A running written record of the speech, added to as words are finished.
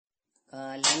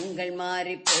காலங்கள்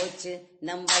மாறி போச்சு,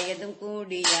 நம் வயதும்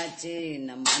கூடியாச்சு,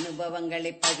 நம்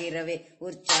அனுபவங்களை பகிரவே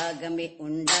உற்சாகமே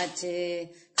உண்டாச்சு.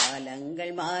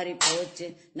 காலங்கள் மாறி போச்சு,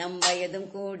 நம் வயதும்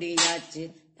கூடியாச்சு,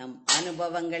 நம்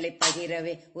அனுபவங்களை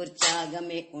பகிரவே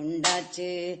உற்சாகமே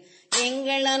உண்டாச்சு.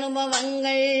 எங்கள்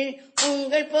அனுபவங்கள்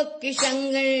உங்கள்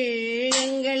பொக்கிஷங்கள்,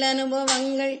 எங்கள்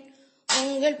அனுபவங்கள்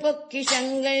உங்கள்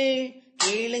பொக்கிஷங்கள்.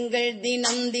 கேளுங்கள்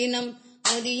தினம் தினம்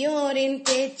முதியோரின்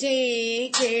பேச்சை,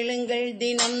 கேளுங்கள்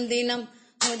தினம் தினம்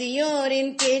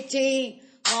முதியோரின் பேச்சை.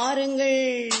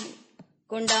 வாருங்கள்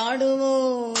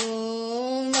கொண்டாடுவோம்,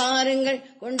 வாருங்கள்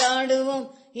கொண்டாடுவோம்,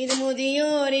 இது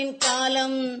முதியோரின்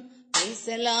காலம்.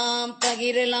 பேசலாம்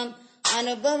பகிரலாம்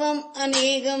அனுபவம்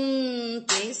அநேகம்,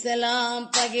 பேசலாம்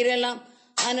பகிரலாம்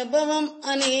அனுபவம்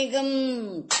அநேகம்.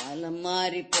 காலம்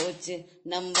மாறி போச்சு,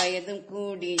 நம் வயதும்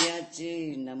கூடியாச்சு,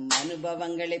 நம்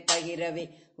அனுபவங்களை பகிரவே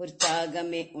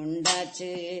உற்சாகமே உண்டாச்சு.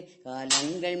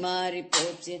 காலங்கள் மாறி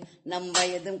போச்சு, நம்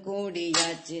வயதும்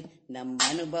கூடியாச்சு, நம்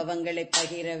அனுபவங்களை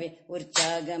பகிரவே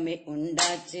உற்சாகமே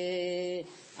உண்டாச்சு.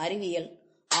 அறிவியல்,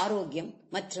 ஆரோக்கியம்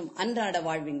மற்றும் அன்றாட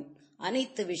வாழ்வின்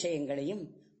அனைத்து விஷயங்களையும்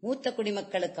மூத்த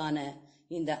குடிமக்களுக்கான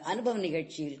இந்த அனுபவ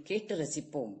நிகழ்ச்சியில் கேட்டு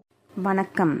ரசிப்போம்.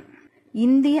 வணக்கம்.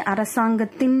 இந்திய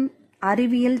அரசாங்கத்தின்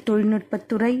அறிவியல்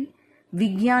தொழில்நுட்பத்துறை,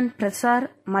 விக்யான் பிரசார்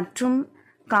மற்றும்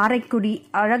காரைக்குடி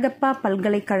அழகப்பா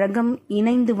பல்கலைக்கழகம்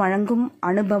இணைந்து வழங்கும்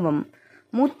அனுபவம்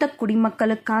மூத்த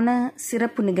குடிமக்களுக்கான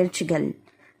சிறப்பு நிகழ்ச்சிகள்.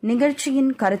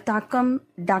 நிகழ்ச்சியின் கருத்தாக்கம்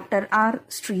doctor R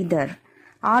Sridhar,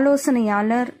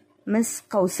 ஆலோசனையாளர் miss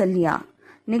Kausalya,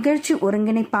 நிகழ்ச்சி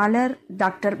ஒருங்கிணைப்பாளர்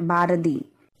டாக்டர் பாரதி.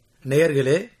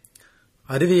 நேயர்களே,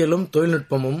 அறிவியலும்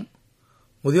தொழில்நுட்பமும்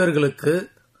முதியோர்களுக்கு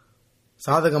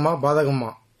சாதகமா பாதகமா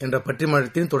என்ற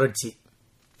பட்டிமன்றத்தின் தொடர்ச்சி.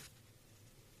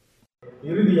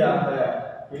 இறுதியாக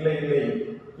இல்லை இல்லை,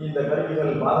 இந்த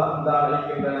கருவிகள் பாதகம்தான்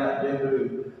அளிக்கின்றன என்று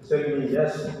செல்வி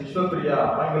எஸ் விஸ்வபிரியா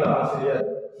ஆங்கில ஆசிரியர்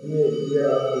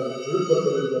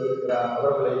விழுப்புரத்தில் இருக்கிறார்.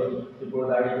 அவர்களையும்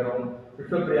இப்பொழுது அழைக்கிறோம்.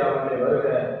 விஸ்வபிரியா அவர்களை வருக,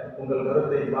 உங்கள்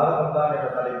கருத்தை பாதகம்தான் என்ற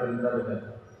தலைப்பில் தருக.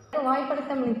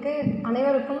 வாய்ப்படுத்தலுக்கு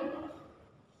அனைவருக்கும்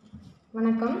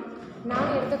வணக்கம்.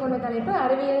 நான் எடுத்துக்கொண்ட தலைப்பு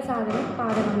அறிவியல் சாதகம்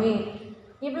பாதகமே.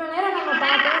 இவ்வளோ நேரம் நம்ம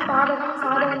பார்த்தோம், பாதகம்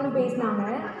சாதகம்னு பேசினாங்க.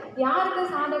 யாருக்கு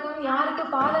சாதகம் யாருக்கு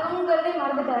பாதகம்ங்கிறதே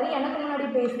மறந்துட்டாரு. எனக்கு முன்னாடி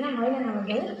பேசின மனிதன்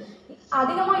அவர்கள்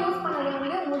அதிகமாக யூஸ்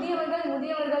பண்ணது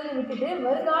முதியவர்கள் விட்டுட்டு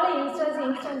வருங்கால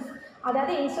யங்ஸ்டர்ஸ்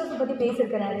அதாவது யங்ஸ்டர்ஸை பற்றி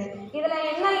பேசியிருக்கிறாரு. இதில்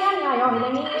என்னையா நியாயம்? இதை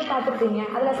நீங்களே பார்த்துருப்பீங்க.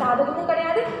 அதில் சாதகமும்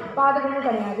கிடையாது பாதகமும்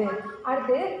கிடையாது.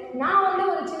 அடுத்து நான்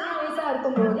ஒரு சின்ன வயசாக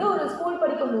இருக்கும்போது, ஒரு ஸ்கூல்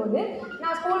படிக்கும்போது,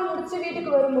 நான் ஸ்கூல் முடித்து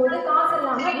வீட்டுக்கு வரும்போது காசு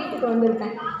இல்லாமல் வீட்டுக்கு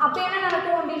வந்திருக்கேன். அப்போ என்ன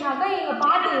நடக்கும் அப்படின்னாக்கா, எங்கள்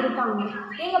பாட்டி இருக்காங்க.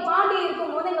 எங்கள் பாட்டி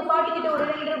இருக்கும்போது எங்கள் பாட்டிக்கிட்ட ஒரு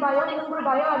 2 ரூபாயோ 3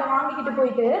 ரூபாயோ அதை வாங்கிக்கிட்டு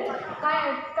போயிட்டு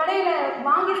கடையில்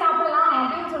வாங்கி சாப்பிடலாம்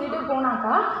அப்படின்னு சொல்லிட்டு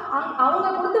போனாக்கா, அவங்க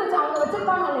கொடுத்து வச்சு அவங்க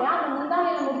வச்சுருப்பாங்க இல்லையா, அந்த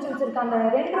முந்தானையில் முடிச்சு வச்சுருக்க அந்த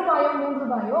 2 ரூபாயோ 3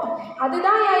 ரூபாயோ,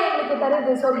 அதுதான் எங்களுக்கு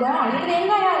தருது சொர்க்கம். இதில்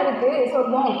எங்கயா இருக்குது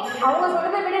சொர்க்கம்? அவங்க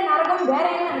சொல்றதை விட நரகம் வேற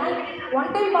என்னன்னா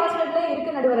ஒன் டைம் பாஸ்வேர்ட்ல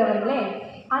இருக்கு. நடுவர் அவர்களே,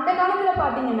 அந்த காலத்தில்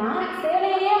பார்த்தீங்கன்னா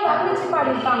சேலையே வர்ணிச்சு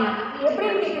பாடிருப்பாங்க.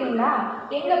 எப்படின்னு கேட்குறீங்களா?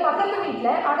 எங்கள் பக்கத்து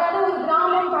வீட்டில், அதாவது ஒரு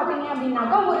கிராமம் பார்த்தீங்க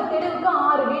அப்படின்னாக்கா, ஒரு தெருவுக்கு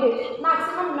 6 வீடு,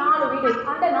 மேக்சிமம் 4 வீடு.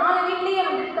 அந்த 4 வீட்லேயே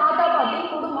தாத்தா பாட்டி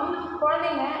குடும்பம்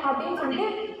குழந்தைங்க அப்படின்னு சொல்லிட்டு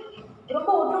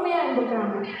ரொம்ப ஒற்றுமையாக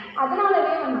இருந்திருக்கிறாங்க.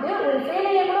 அதனாலவே ஒரு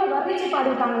சேலையை கூட வர்ணிச்சு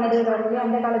பாடிருக்காங்க நடுவர் அவர்களே.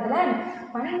 அந்த காலத்தில்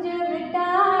பஞ்சு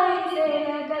மிட்டாய்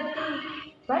சேலை கட்டி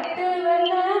பட்டு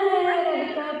வெள்ள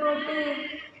போட்டு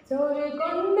சோறு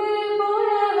கொண்டு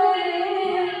போறவரே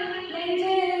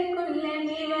நெஞ்சுக்குள்ள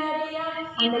நீ வரையா,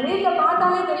 அந்த லிரிக்கை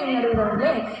பார்த்தாலே தெரியும் நடுவர்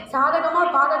அவர்களே, சாதகமா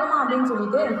பாதகமா அப்படின்னு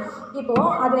சொல்லிட்டு. இப்போ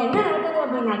அதுல என்ன நடக்குது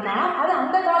அப்படின்னாக்கா, அது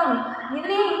அந்த காலம்.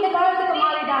 இதுலயே இந்த காலத்துக்கு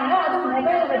மாறிட்டாங்க. அது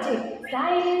மொபைலை வச்சு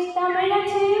ஸ்டைலிஷ்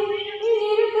தமிழச்சு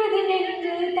இருக்குது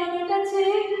நெஞ்சு தங்கச்சு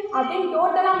அப்படின்னு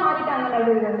டோட்டலா மாறிட்டாங்க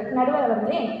நடுவர்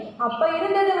அவர்களே. அப்ப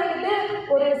இருந்தது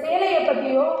ஒரு சேலையை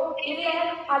பத்தியோ இல்லை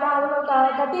அதை அவங்க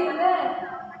கட்டியிருந்த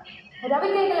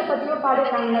ரவிக்கைகளை பற்றியோ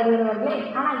பாடிடுறாங்க நடுவர் அவர்களே.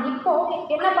 ஆனால் இப்போ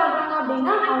என்ன பாடுறாங்க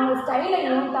அப்படின்னா, அவங்க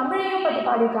ஸ்டைலையும் தமிழையும் பற்றி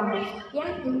பாடியிருக்காங்க.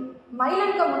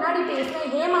 மயிலனுக்கு முன்னாடி பேசின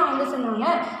ஹேமா சொன்னாங்க,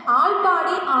 ஆள்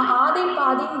பாதி ஆதை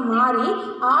பாதின்னு மாறி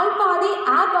ஆள் பாதி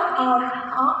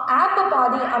ஆப்பை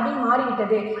பாதி அப்படின்னு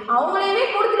மாறிவிட்டது. அவங்களே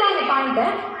கொடுத்துட்டாங்க பாயிண்ட்டை.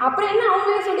 அப்புறம் என்ன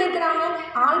அவங்களே சொல்லியிருக்கிறாங்க,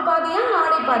 ஆள் பாதியா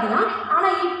ஆடை பாதியா.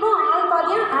 ஆனால் இப்போ ஆள்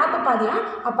பாதியா ஆப்பை பாதியா.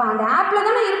 அப்போ அந்த ஆப்பில்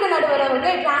தானே இருக்க நடுவர்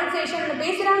அவர்கள். டிரான்ஸ்லேஷன்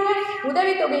பேசுகிறாங்க,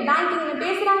 உதவித்தொகை பேங்கிங்னு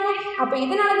பேசுகிறாங்க. அப்போ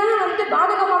இதனால தான்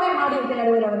பாதகமாகவே மாறி இருக்கு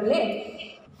நடுவர் அவர்களே.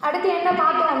 அடுத்து என்ன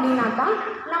பார்த்தோம் அப்படின்னாக்கா,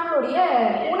 நம்மளுடைய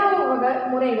உணவு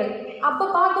முறைகள். அப்போ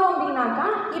பார்த்தோம் அப்படின்னாக்கா,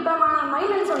 இப்போ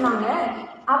மயிலன் சொன்னாங்க,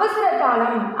 அவசர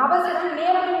காலம், அவசரம்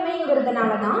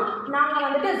நேரமின்மைங்கிறதுனால தான்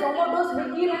நாங்கள் ஜொமேட்டோ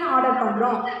ஸ்விக்கிலன்னு ஆர்டர்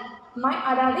பண்ணுறோம்.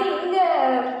 அதாவது இந்த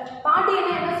பாட்டி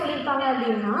என்ன சொல்லியிருக்காங்க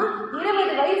அப்படின்னா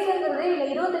 20 வயசுங்கிறது இல்லை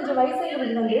 25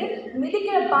 வயசுங்கிறது வந்து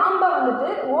மிதிக்கிற பாம்பை வந்துட்டு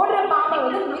ஓடுற பாம்பை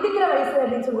வந்து மிதிக்கிற வயசு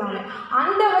அப்படின்னு சொல்லுவாங்க.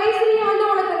 அந்த வயசுலேயும் வந்து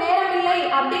உனக்கு நேரம் இல்லை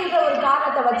அப்படின்ற ஒரு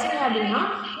காரணத்தை வச்சுங்க அப்படின்னா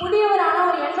முதியவரான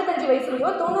ஒரு 85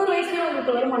 வயசுலையோ 90 வயசுலையோ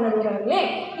உங்களுக்கு வருமா நடுவர் அவர்களே?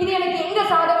 இது எனக்கு எங்கே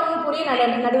சாதகம்னு புரிய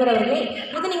நடுவர் அவர்களே.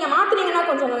 இது நீங்கள் மாற்றினீங்கன்னா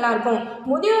கொஞ்சம் நல்லாயிருக்கும்.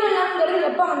 முதியோர் இல்லம்ங்கிறது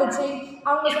எப்போ வந்துச்சு?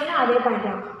 அவங்க சொன்ன அதே பாயிண்ட்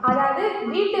தான். அதாவது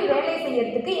வீட்டு வேலை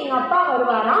செய்யறதுக்கு எங்கள் அப்பா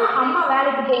வருவாராம், அம்மா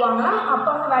வேலைக்கு போவாங்களாம்,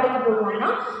 அப்பாவும் வேலைக்கு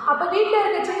போவாங்களாம். அப்போ வீட்டில்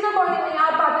இருக்க சின்ன குழந்தைங்க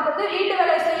யார் பார்த்துக்கிறது? வீட்டு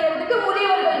வேலை செய்யறதுக்கு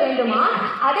முதியவர்கள் வேண்டுமா?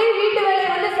 அதே வீட்டு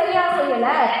வேலையை வந்து சரியாக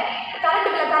செய்யலை, கரெக்ட்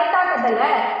பில்லை கரெக்டாக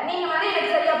கட்டலை, நீங்கள் வந்து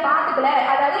எனக்கு சரியாக பார்த்துக்கல,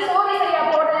 அதாவது சோறு சரியாக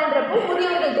போடலைன்றப்போ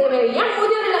முதியோர்கள் தேவையா?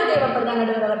 முதியோர்கள் தேவைப்படுதா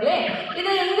நடுவர் அவர்களே?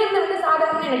 இதை எங்கேருந்து வந்து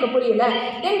சாதகம்னு எனக்கு புரியல.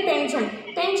 தென்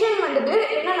பென்ஷன் வந்துட்டு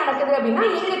என்ன நடக்குது அப்படின்னா,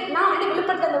 நான் வந்து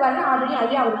விழுப்புரத்துலேருந்து வரேன், ஆல்ரெடி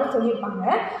ஐயா அவர்கள் சொல்லியிருப்பாங்க.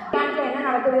 பேங்க்கில் என்ன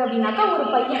நடக்குது அப்படின்னாக்கா, ஒரு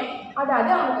பையன், அதாவது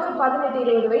அவனுக்கு ஒரு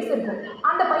 18-20 வயசு இருக்கும்.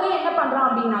 அந்த பையன் என்ன பண்ணுறான்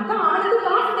அப்படின்னாக்கா, அவனுக்கு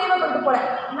காசு தேவைப்பட்டு போல.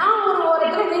 நான் ஒரு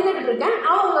ஓரத்தில் நின்றுட்டு இருக்கேன்,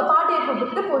 அவன் உங்கள் பாட்டியை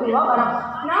கூப்பிட்டு பொதுவாக வரான்.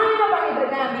 நான் என்ன பண்ணிட்டு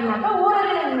இருக்கேன் அப்படின்னாக்கா,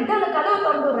 ஓரத்தில் நின்றுட்டு அந்த கதவை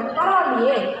திறந்து விடுறேன்.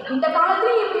 பரவாயில்லையே, இந்த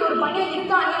காலத்துலேயும் இப்படி ஒரு பையன்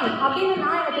இருக்கானே அப்படின்னு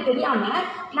எனக்கு தெரியாமல்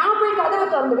நான் போய் கதவை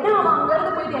திறந்து விட, அவன்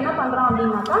அங்கேருந்து போயிட்டு என்ன பண்ணுறான்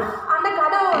அப்படின்னாக்கா, அந்த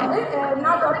கதவை வந்து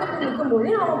நான் திறந்துட்டு நிற்கும்போது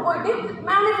அவன் போயிட்டு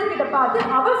மேனேஜர் கிட்ட பார்த்து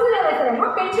அவசரமாக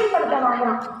பென்ஷன் பணத்தை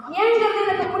வாங்குறான். ஏங்கிறது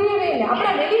எனக்கு புரியவே இல்லை.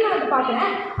 அப்புறம் வெளியில் வந்து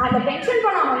பார்க்குறேன், அந்த பென்ஷன்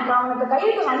பணம் அவனுக்கு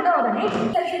கையெழுத்து வந்த உடனே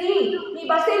சரி நீ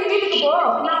பஸ் ஏறி வீட்டுக்கு போ,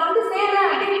 நான் வந்து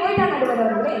சேர்றேன் அப்படின்னு போயிட்டான் நடுவர்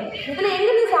அவர்களே. இதில்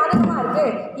எங்கேருந்து சாதகமாக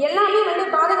இருக்குது? எல்லாமே வந்து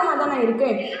பாதகமாக தானே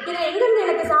இருக்குது. இதில் எங்கேருந்து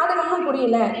எனக்கு சாதகமும்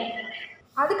புரியல.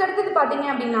 அதுக்கடுத்தது பார்த்தீங்க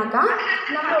அப்படின்னாக்கா,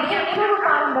 நம்மளுடைய உணவு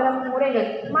பாரம்பரிய முறைகள்,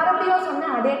 மறுபடியும்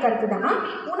சொன்ன அதே கருத்து தான்.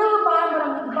 உணவு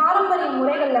பாரம்பரிய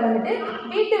முறைகளில் வந்துட்டு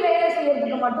வீட்டு வேலை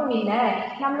செய்யறதுக்கு மட்டும் இல்லை,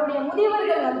 நம்மளுடைய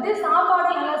முதியவர்கள் வந்துட்டு சாப்பாடு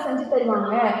நல்லா செஞ்சு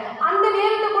தருவாங்க. அந்த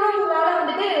நேரத்தை கூட உங்களால்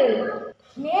வந்துட்டு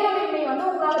நேரமின்மை வந்து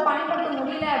உங்களால் பயன்படுத்த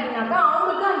முடியல அப்படின்னாக்கா,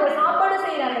 அவங்களுக்கு அந்த சாப்பாடு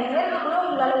செய்கிற அந்த நேரத்தை கூட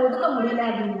உங்களால் ஒதுக்க முடியல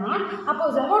அப்படின்னா அப்போ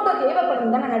ஜொமோட்டோ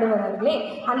தேவைப்படும் தானே நடுவர் அவர்களே.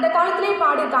 அந்த காலத்திலே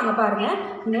பாடியிருக்காங்க பாருங்க,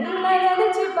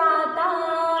 நினைச்சு பார்த்தா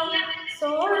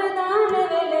சோறுதான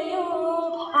விலையும்.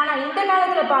 ஆனால் இந்த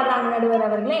காலத்தில் பாடுறாங்க நடுவர்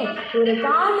அவர்களே, ஒரு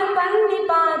காலம் பண்ணி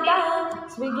பார்த்தா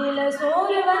ஸ்விக்கியில்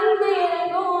சோறு வந்து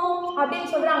இறங்கும்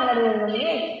அப்படின்னு சொல்கிறாங்க நடுவர்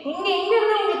அவர்களே. இங்கே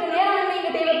எங்கேருந்து உங்களுக்கு நேரமின்மை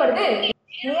இங்கே தேவைப்படுது?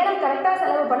 நேரம் கரெக்டாக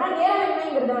செலவு பண்ணால்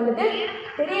நேரமின்மைங்கிறது வந்துட்டு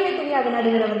தெரியவே தெரியாது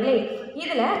நடுவர் அவர்களே.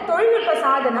 இதில் தொழில்நுட்ப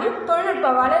சாதனம், தொழில்நுட்ப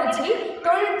வளர்ச்சி,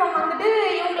 தொழில்நுட்பம் வந்துட்டு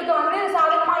இவங்களுக்கு வந்து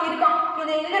சாதகமாக இருக்கான்.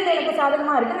 இது எங்கேருந்து எனக்கு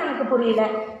சாதகமாக இருக்குன்னு எனக்கு புரியல.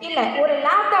 இல்லை, ஒரு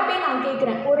லேப்டாப்பே நான்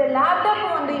கேட்குறேன், ஒரு லேப்டாப்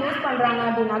வந்து யூஸ் பண்ணுறாங்க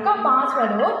அப்படின்னாக்கா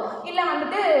பாஸ்வேர்டோ இல்லை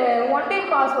வந்துட்டு ஒன் டைம்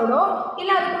பாஸ்வேர்டோ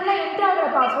இல்லை அதுக்குள்ளே என்ட்ரு ஆகிற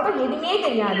பாஸ்வேர்டோ எதுவுமே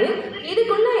தெரியாது.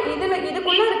 இதுக்குள்ளே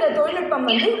இருக்க தொழில்நுட்பம்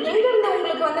வந்து எங்கேருந்து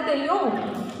உங்களுக்கு வந்து தெரியும்?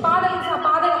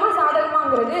 பாதகமாக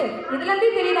சாதகமாங்கிறது இதுலேருந்தே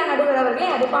தெரியுதா நடுவர் அவர்களே?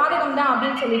 அது பாதகம் தான்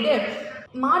அப்படின்னு சொல்லிட்டு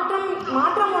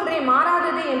மாற்றம் ஒன்றே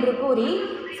மாறாதது என்று கூறி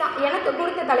எனக்கு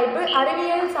கொடுத்த தலைப்பு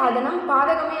அறிவியல் சாதனம்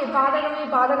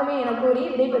பாதகமே என கூறி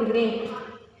விடைபெறுகிறேன்.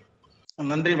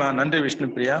 நன்றி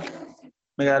விஷ்ணுபிரியா,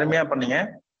 மிக அருமையா பண்ணீங்க.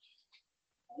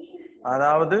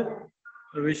 அதாவது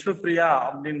விஷ்ணுபிரியா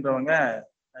அப்படின்றவங்க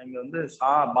இங்க வந்து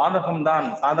பாதகம் தான்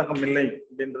சாதகம் இல்லை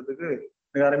அப்படின்றதுக்கு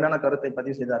மிக அருமையான கருத்தை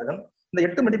பதிவு செய்தார்கள். இந்த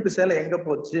 8 மடிப்பு சேலை எங்க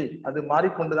போச்சு? அது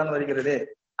மாறிக்கொண்டுதான் வருகிறது.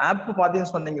 ஆப்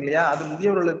பாத்தீங்கன்னு சொன்னீங்க இல்லையா, அது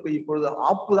முதியவர்களுக்கு இப்பொழுது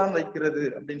ஆப்பு தான் வைக்கிறது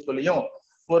அப்படின்னு சொல்லியும்,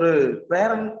 ஒரு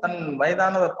பேரன் தன்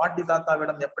வயதான பாட்டி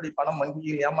தாத்தாவிடம் எப்படி பணம்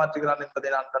வங்கியில் ஏமாற்றுகிறான் என்பதை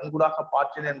நான் கண்கூடாக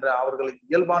பார்த்தேன் என்ற அவர்களுக்கு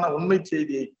இயல்பான உண்மை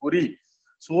செய்தியை கூறி,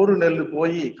 சோறு நெல்லு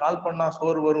போய் கால் பண்ணா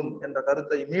சோறு வரும் என்ற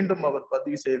கருத்தை மீண்டும் அவர்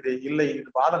பதிவு செய்து, இல்லை இது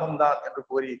பாதகம்தான் என்று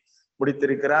கூறி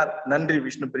முடித்திருக்கிறார். நன்றி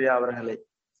விஷ்ணுபிரியா அவர்களே.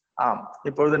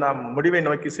 இப்பொழுது நாம் முடிவை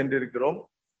நோக்கி சென்றிருக்கிறோம்.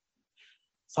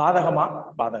 சாதகமா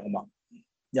பாதகமா?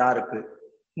 யாருக்கு?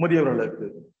 முதியவர்களுக்கு.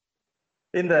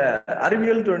 இந்த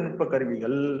அறிவியல் தொழில்நுட்ப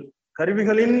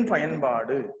கருவிகளின்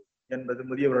பயன்பாடு என்பது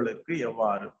முதியவர்களுக்கு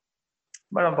எவ்வாறு?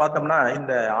 நம்ம பார்த்தோம்னா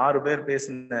இந்த 6 பேர்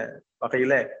பேசின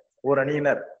வகையில ஒரு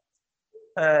அணியினர்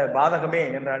பாதகமே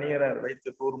என்ற அணியினர் வைத்து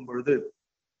கூறும் பொழுது,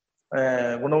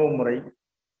 உணவு முறை,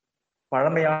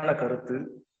 பழமையான கருத்து,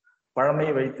 பழமை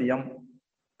வைத்தியம்,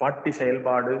 பாட்டி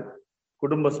செயல்பாடு,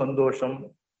 குடும்ப சந்தோஷம்,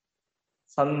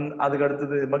 அதுக்கு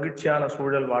அடுத்தது மகிழ்ச்சியான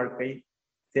சூழல் வாழ்க்கை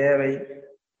தேவை,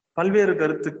 பல்வேறு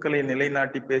கருத்துக்களை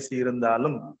நிலைநாட்டி பேசி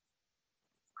இருந்தாலும்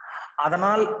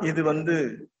அதனால் இது வந்து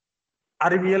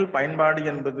அறிவியல் பயன்பாடு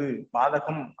என்பது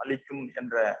பாதகம் அளிக்கும்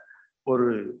என்ற ஒரு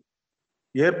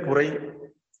ஏற்புரை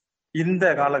இந்த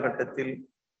காலகட்டத்தில்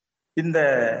இந்த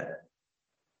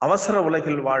அவசர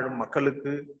உலகில் வாழும்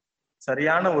மக்களுக்கு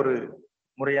சரியான ஒரு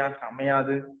முறையாக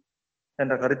அமையாது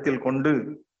என்ற கருத்தில் கொண்டு,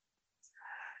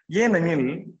 ஏனெனில்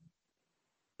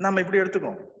நம்ம இப்படி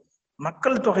எடுத்துக்கோம்,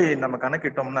 மக்கள் தொகையை நம்ம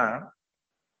கணக்கிட்டோம்னா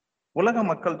உலக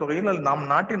மக்கள் தொகையில் அல்லது நம்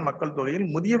நாட்டின் மக்கள் தொகையில்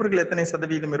முதியவர்கள் எத்தனை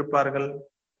சதவீதம் இருப்பார்கள்?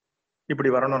 இப்படி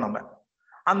வரணும் நம்ம.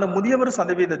 அந்த முதியவர்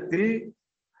சதவீதத்தில்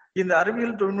இந்த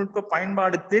அறிவியல் தொழில்நுட்ப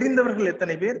பயன்பாடு தெரிந்தவர்கள்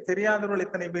எத்தனை பேர், தெரியாதவர்கள்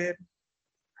எத்தனை பேர்?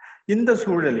 இந்த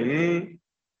சூழலில்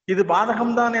இது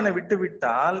பாதகம்தான் என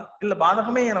விட்டுவிட்டால், இல்ல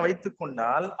பாதகமே என வைத்துக்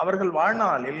கொண்டால், அவர்கள்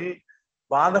வாழ்நாளில்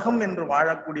பாதகம் என்று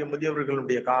வாழக்கூடிய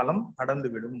முதியவர்களுடைய காலம்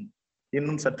கடந்துவிடும்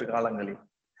இன்னும் சற்று காலங்களில்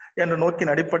என்ற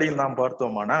நோக்கின் அடிப்படையில் நாம்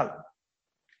பார்த்தோமானால்,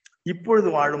 இப்பொழுது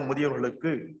வாழும்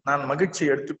முதியவர்களுக்கு நான் மகிழ்ச்சி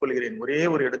எடுத்துக்கொள்கிறேன். ஒரே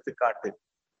ஒரு எடுத்துக்காட்டு.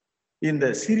 இந்த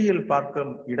சீரியல்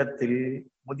பார்க்கும் இடத்தில்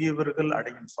முதியவர்கள்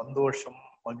அடையும் சந்தோஷம்,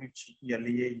 மகிழ்ச்சி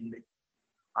எல்லையே இல்லை.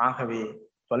 ஆகவே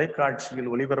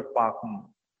தொலைக்காட்சியில் ஒளிபரப்பாகும்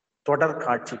தொடர்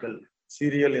காட்சிகள்,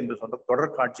 சீரியல் என்று சொல்ற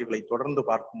தொடர் காட்சிகளை தொடர்ந்து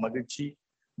பார்க்கும் மகிழ்ச்சி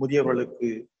முதியவர்களுக்கு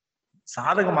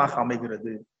சாதகமாக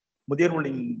அமைகிறது.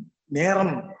 முதியவர்களின்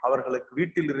நேரம் அவர்களுக்கு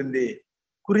வீட்டிலிருந்தே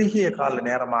குறுகிய கால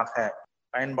நேரமாக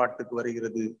பயன்பாட்டுக்கு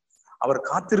வருகிறது. அவர்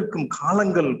காத்திருக்கும்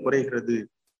காலங்கள் குறைகிறது.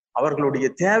 அவர்களுடைய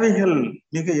தேவைகள்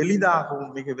மிக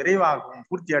எளிதாகவும் மிக விரைவாகவும்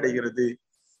பூர்த்தி அடைகிறது.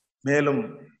 மேலும்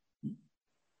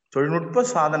தொழில்நுட்ப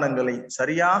சாதனங்களை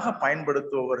சரியாக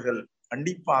பயன்படுத்துபவர்கள்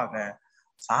கண்டிப்பாக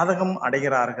சாதகம்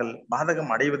அடைகிறார்கள்,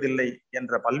 பாதகம் அடைவதில்லை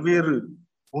என்ற பல்வேறு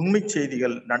உண்மை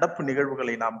செய்திகள், நடப்பு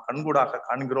நிகழ்வுகளை நாம் கண்கூடாக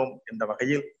காண்கிறோம். என்ற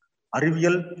வகையில்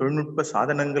அறிவியல் தொழில்நுட்ப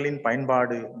சாதனங்களின்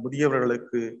பயன்பாடு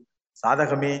முதியவர்களுக்கு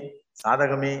சாதகமே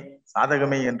சாதகமே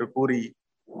சாதகமே என்று கூறி,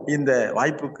 இந்த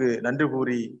வாய்ப்புக்கு நன்றி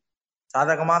கூறி,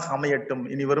 சாதகமாக அமையட்டும்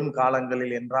இனி வரும்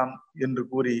காலங்களில் என்றாம் என்று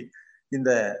கூறி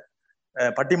இந்த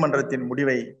பட்டிமன்றத்தின்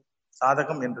முடிவை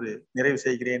சாதகம் என்று நிறைவு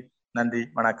செய்கிறேன். நன்றி,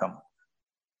 வணக்கம்.